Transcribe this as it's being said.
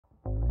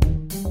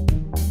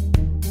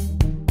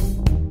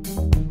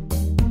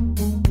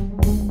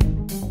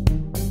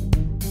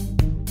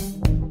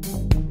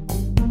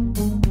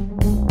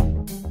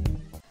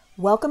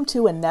Welcome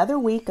to another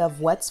week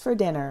of What's for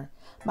Dinner.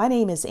 My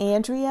name is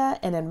Andrea,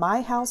 and in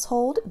my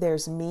household,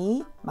 there's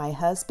me, my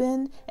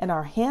husband, and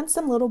our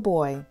handsome little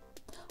boy.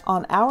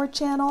 On our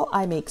channel,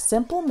 I make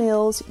simple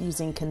meals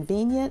using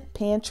convenient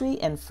pantry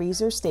and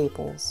freezer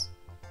staples.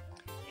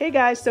 Hey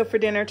guys, so for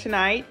dinner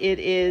tonight, it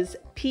is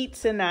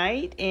pizza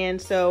night,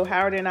 and so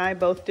Howard and I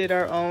both did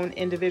our own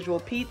individual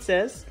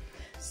pizzas.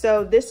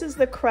 So this is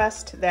the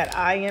crust that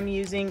I am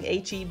using.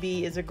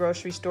 H-E-B is a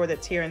grocery store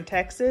that's here in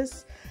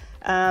Texas.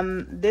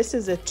 This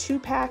is a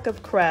 2-pack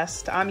of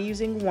crust. I'm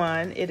using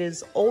one. It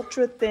is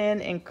ultra thin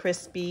and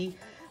crispy.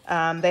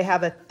 They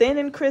have a thin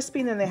and crispy,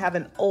 and then they have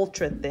an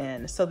ultra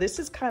thin. So this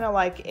is kind of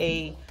like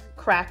a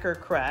cracker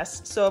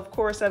crust. So of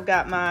course I've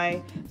got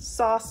my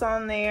sauce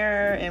on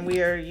there, and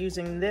we are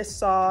using this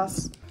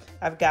sauce.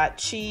 I've got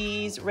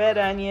cheese, red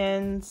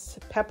onions,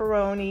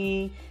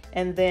 pepperoni,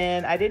 and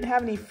then I didn't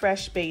have any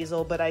fresh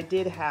basil, but I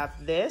did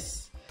have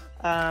this.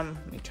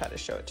 Let me try to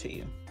show it to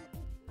you.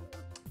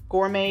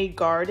 Gourmet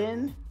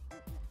Garden,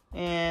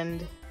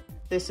 and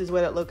this is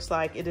what it looks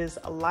like. It is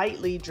a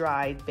lightly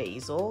dried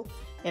basil,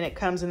 and it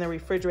comes in the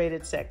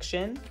refrigerated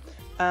section.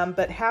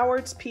 But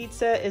Howard's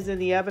pizza is in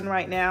the oven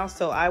right now,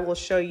 so I will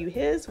show you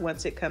his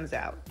once it comes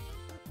out.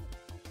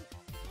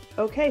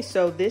 Okay,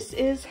 so this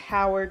is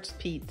Howard's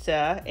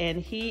pizza, and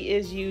he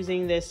is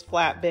using this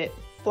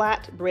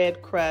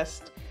flatbread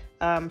crust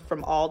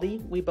from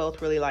Aldi. We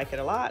both really like it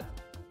a lot.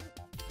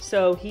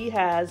 So he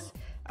has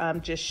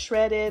just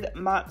shredded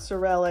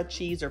mozzarella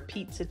cheese or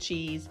pizza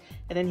cheese,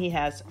 and then he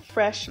has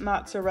fresh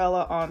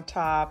mozzarella on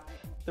top,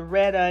 the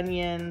red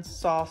onion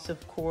sauce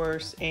of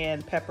course,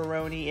 and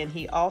pepperoni, and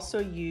he also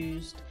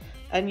used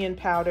onion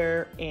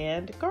powder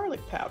and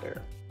garlic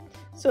powder.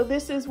 So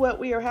this is what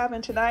we are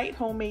having tonight,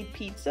 homemade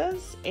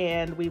pizzas,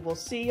 and we will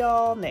see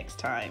y'all next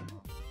time.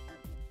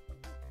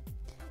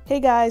 Hey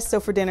guys, so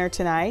for dinner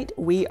tonight,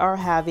 we are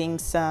having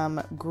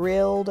some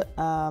grilled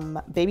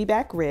baby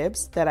back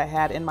ribs that I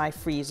had in my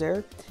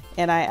freezer.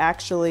 And I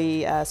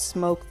actually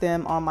smoked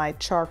them on my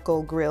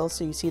charcoal grill,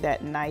 so you see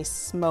that nice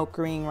smoke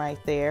ring right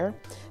there.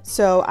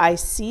 So I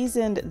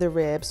seasoned the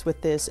ribs with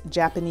this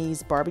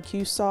Japanese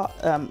barbecue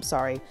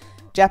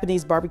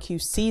Japanese barbecue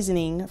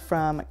seasoning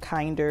from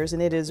Kinder's,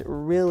 and it is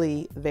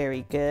really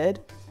very good.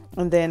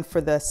 And then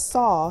for the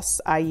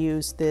sauce, I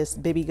used this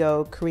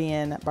Bibigo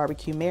Korean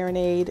barbecue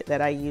marinade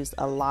that I used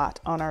a lot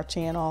on our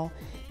channel.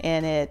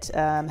 And it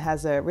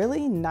has a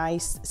really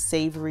nice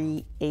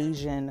savory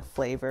Asian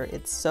flavor.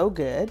 It's so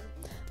good.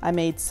 I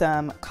made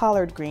some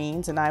collard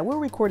greens, and I will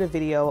record a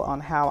video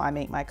on how I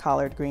make my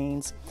collard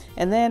greens.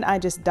 And then I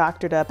just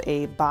doctored up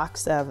a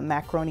box of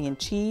macaroni and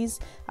cheese.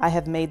 I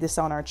have made this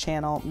on our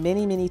channel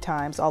many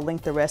times. I'll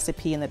link the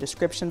recipe in the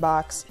description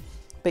box.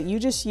 But you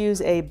just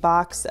use a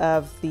box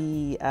of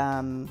the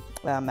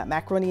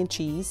macaroni and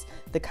cheese,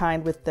 the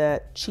kind with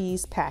the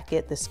cheese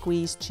packet, the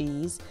squeezed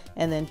cheese,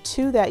 and then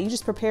to that, you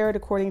just prepare it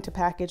according to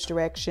package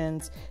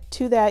directions.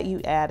 To that,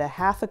 you add a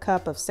 ½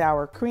 cup of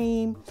sour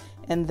cream,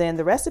 and then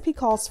the recipe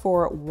calls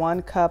for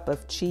 1 cup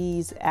of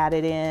cheese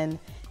added in,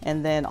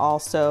 and then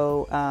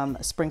also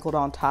sprinkled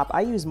on top.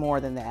 I use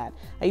more than that.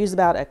 I use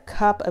about a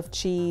cup of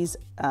cheese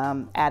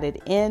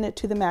added in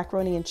to the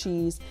macaroni and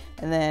cheese,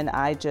 and then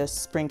I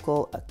just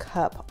sprinkle a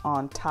cup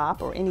on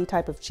top, or any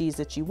type of cheese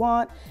that you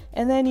want,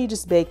 and then you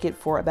just bake it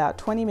for about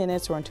 20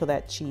 minutes or until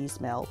that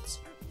cheese melts.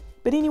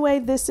 But anyway,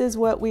 this is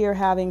what we are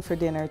having for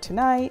dinner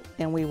tonight,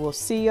 and we will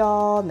see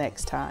y'all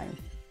next time.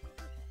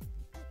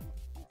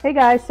 Hey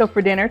guys, so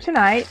for dinner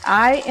tonight,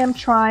 I am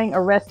trying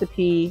a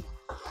recipe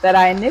that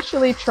I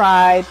initially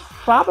tried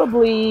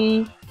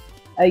probably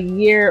a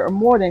year or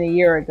more than a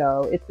year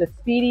ago. It's a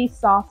Speedy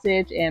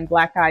sausage and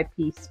black-eyed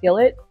pea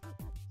skillet.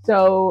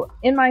 So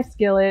in my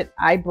skillet,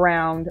 I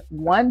browned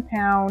 1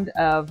 pound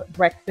of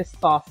breakfast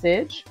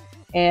sausage,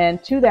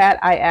 and to that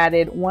I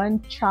added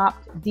 1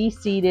 chopped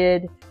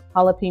de-seeded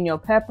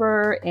jalapeno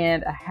pepper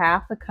and a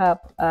 ½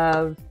 cup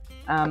of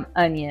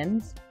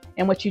onions.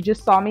 And what you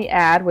just saw me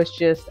add was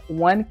just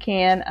 1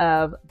 can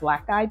of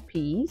black-eyed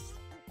peas.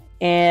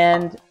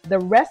 And the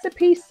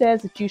recipe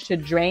says that you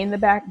should drain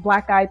the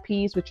black-eyed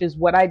peas, which is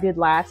what I did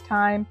last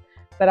time,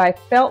 but I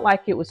felt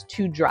like it was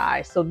too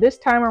dry. So this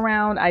time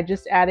around, I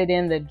just added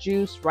in the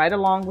juice right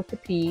along with the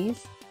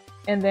peas.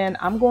 And then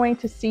I'm going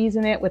to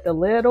season it with a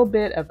little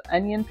bit of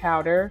onion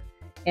powder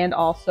and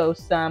also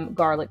some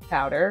garlic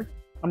powder.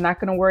 I'm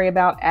not going to worry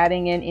about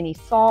adding in any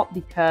salt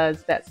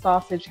because that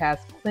sausage has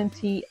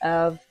plenty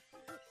of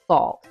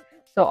salt.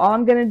 So all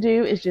I'm going to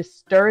do is just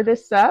stir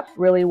this up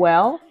really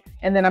well.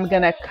 And then I'm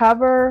going to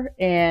cover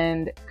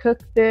and cook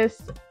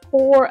this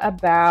for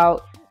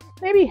about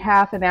maybe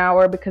 ½ an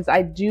hour because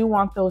I do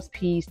want those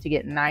peas to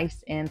get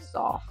nice and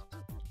soft.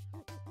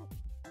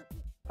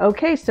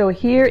 Okay, so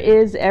here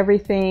is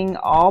everything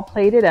all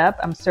plated up.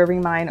 I'm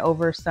serving mine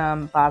over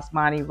some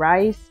basmati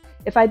rice.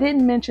 If I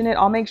didn't mention it,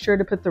 I'll make sure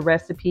to put the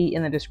recipe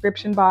in the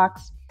description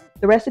box.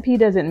 The recipe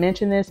doesn't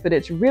mention this, but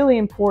it's really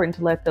important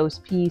to let those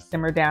peas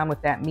simmer down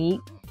with that meat.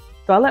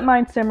 So I let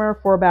mine simmer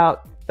for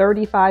about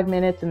 35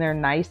 minutes, and they're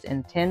nice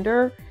and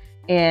tender.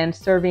 and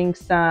serving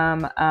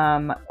some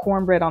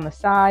cornbread on the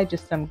side,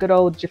 just some good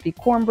old Jiffy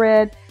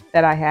cornbread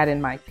that I had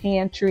in my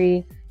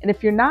pantry. And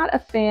if you're not a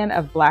fan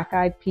of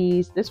black-eyed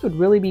peas, this would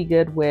really be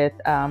good with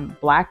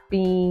black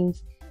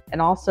beans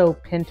and also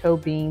pinto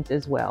beans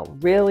as well.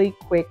 Really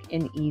quick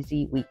and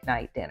easy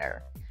weeknight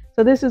dinner.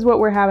 So this is what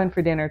we're having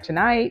for dinner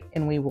tonight,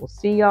 and we will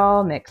see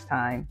y'all next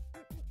time.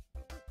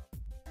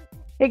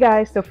 Hey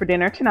guys, so for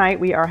dinner tonight,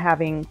 we are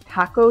having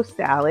taco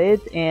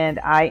salads, and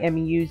I am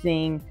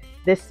using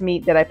this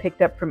meat that I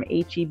picked up from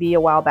H-E-B a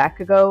while back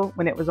ago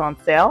when it was on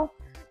sale.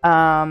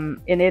 And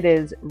it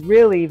is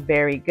really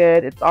very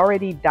good. It's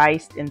already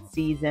diced and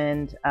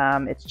seasoned.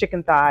 It's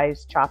chicken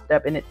thighs chopped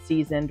up, and it's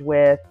seasoned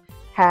with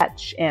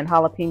hatch and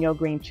jalapeno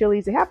green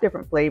chilies. They have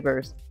different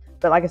flavors,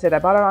 but like I said, I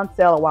bought it on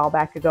sale a while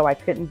back ago. I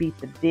couldn't beat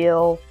the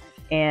deal,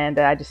 and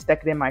I just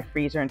stuck it in my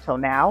freezer until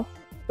now.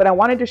 But I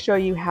wanted to show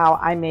you how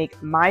I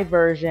make my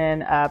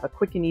version of a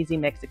quick and easy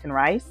Mexican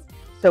rice.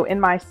 So in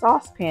my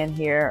saucepan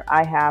here,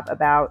 I have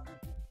about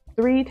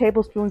 3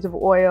 tablespoons of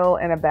oil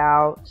and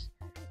about,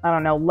 I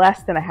don't know,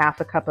 less than a half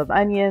a cup of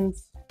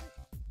onions.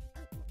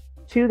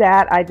 To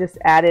that, I just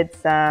added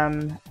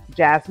some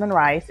jasmine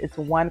rice. It's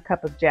 1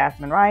 cup of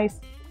jasmine rice.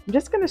 I'm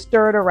just going to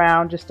stir it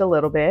around just a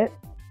little bit.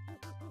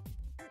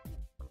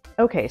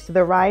 Okay, so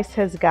the rice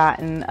has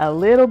gotten a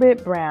little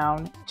bit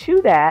brown.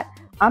 To that,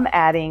 I'm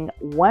adding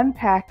 1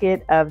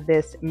 packet of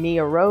this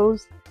Mia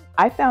Rose.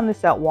 I found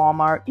this at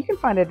Walmart. You can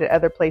find it at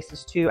other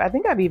places too. I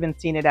think I've even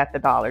seen it at the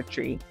Dollar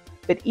Tree.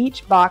 But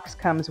each box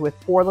comes with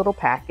 4 little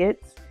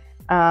packets.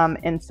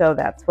 And so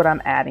that's what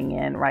I'm adding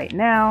in right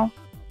now.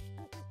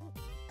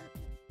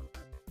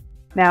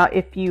 Now,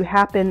 if you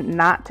happen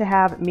not to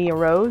have Mia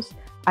Rose,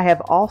 I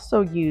have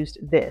also used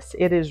this.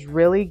 It is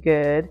really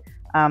good.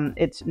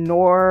 It's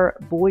Nor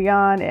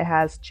bouillon. It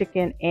has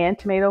chicken and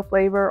tomato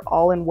flavor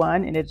all in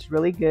one, and it's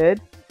really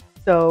good.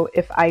 So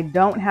if I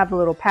don't have the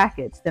little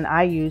packets, then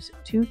I use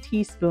 2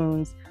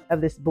 teaspoons of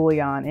this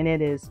bouillon, and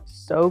it is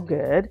so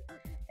good.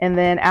 And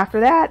then after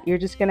that, you're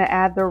just going to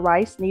add the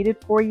rice needed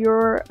for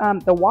your,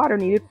 the water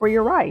needed for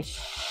your rice.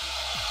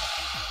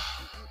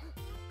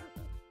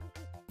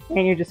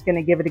 And you're just going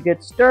to give it a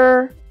good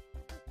stir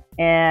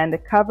and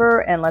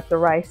cover and let the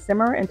rice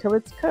simmer until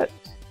it's cooked.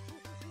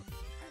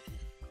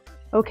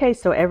 Okay,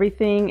 so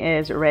everything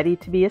is ready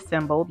to be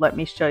assembled. Let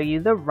me show you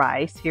the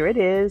rice. Here it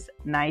is,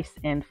 nice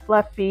and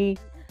fluffy.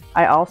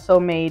 I also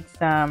made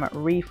some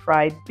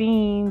refried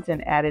beans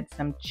and added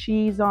some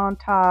cheese on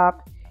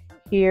top.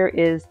 Here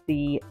is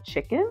the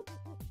chicken,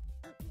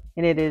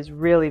 and it is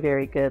really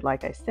very good,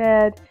 like I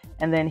said.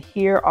 And then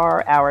here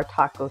are our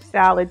taco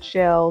salad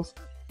shells,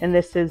 and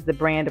this is the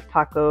brand of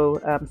taco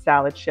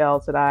salad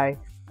shells that I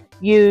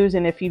use.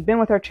 And if you've been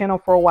with our channel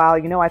for a while,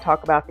 you know I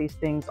talk about these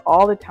things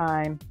all the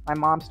time. My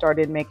mom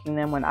started making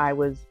them when I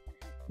was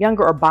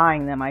younger, or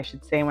buying them, I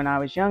should say, when I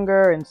was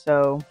younger, and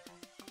so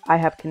I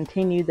have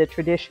continued the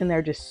tradition.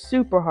 They're just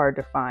super hard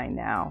to find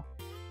now.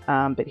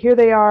 But here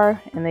they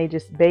are, and they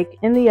just bake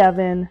in the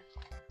oven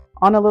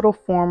on a little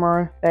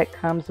former that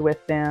comes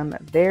with them.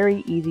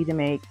 Very easy to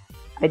make.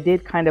 I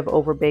did kind of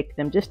overbake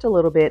them just a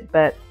little bit,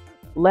 but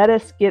let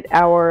us get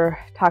our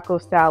taco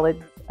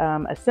salads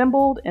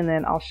assembled, and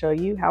then I'll show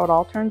you how it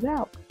all turns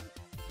out.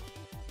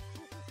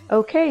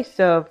 Okay,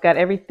 so I've got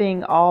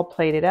everything all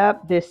plated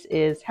up. This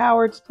is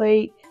Howard's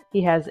plate.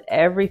 He has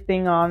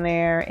everything on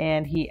there,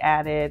 and he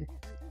added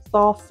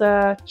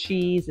salsa,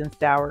 cheese, and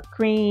sour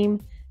cream.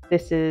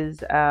 This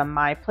is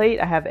my plate.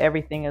 I have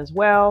everything as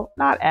well.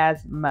 Not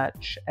as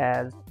much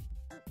as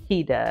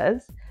he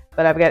does,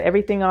 but I've got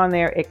everything on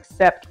there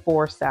except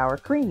for sour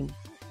cream.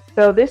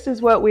 So this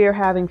is what we are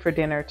having for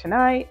dinner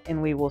tonight, and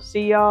we will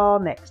see y'all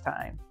next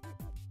time.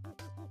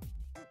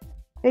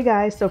 Hey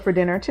guys, so for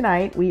dinner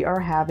tonight, we are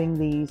having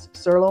these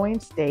sirloin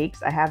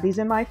steaks. I have these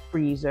in my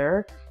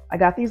freezer. I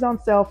got these on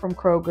sale from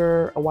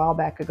Kroger a while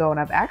back ago, and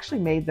I've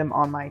actually made them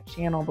on my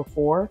channel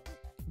before.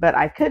 But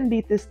I couldn't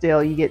beat this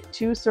deal. You get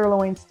 2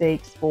 sirloin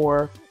steaks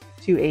for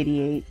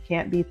 $2.88.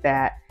 Can't beat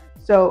that.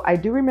 So I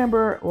do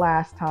remember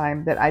last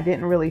time that I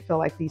didn't really feel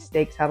like these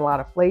steaks had a lot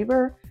of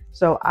flavor.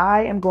 So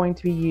I am going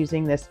to be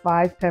using this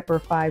 5 pepper,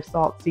 5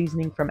 salt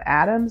seasoning from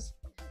Adams.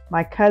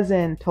 My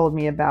cousin told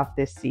me about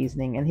this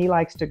seasoning, and he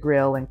likes to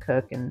grill and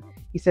cook, and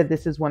he said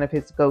this is one of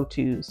his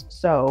go-tos.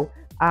 So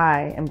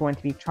I am going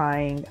to be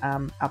trying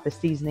out the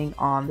seasoning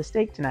on the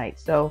steak tonight.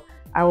 So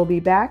I will be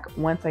back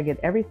once I get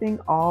everything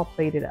all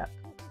plated up.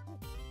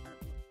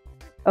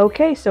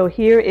 Okay, so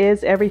here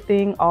is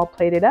everything all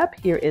plated up.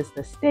 Here is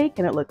the steak,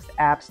 and it looks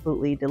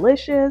absolutely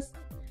delicious.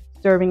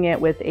 Serving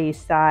it with a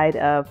side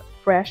of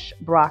fresh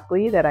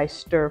broccoli that I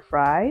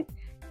stir-fried,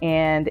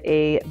 and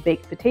a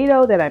baked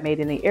potato that I made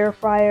in the air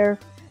fryer.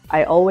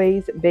 I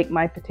always bake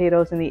my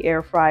potatoes in the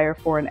air fryer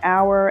for an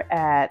hour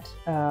at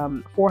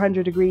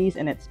 400 degrees,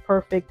 and it's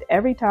perfect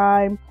every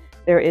time.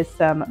 There is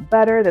some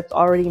butter that's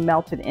already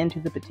melted into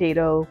the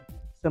potato,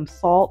 some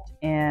salt,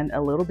 and a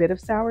little bit of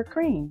sour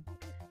cream.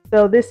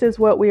 So this is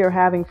what we are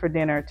having for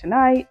dinner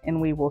tonight, and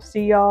we will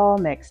see y'all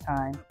next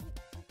time.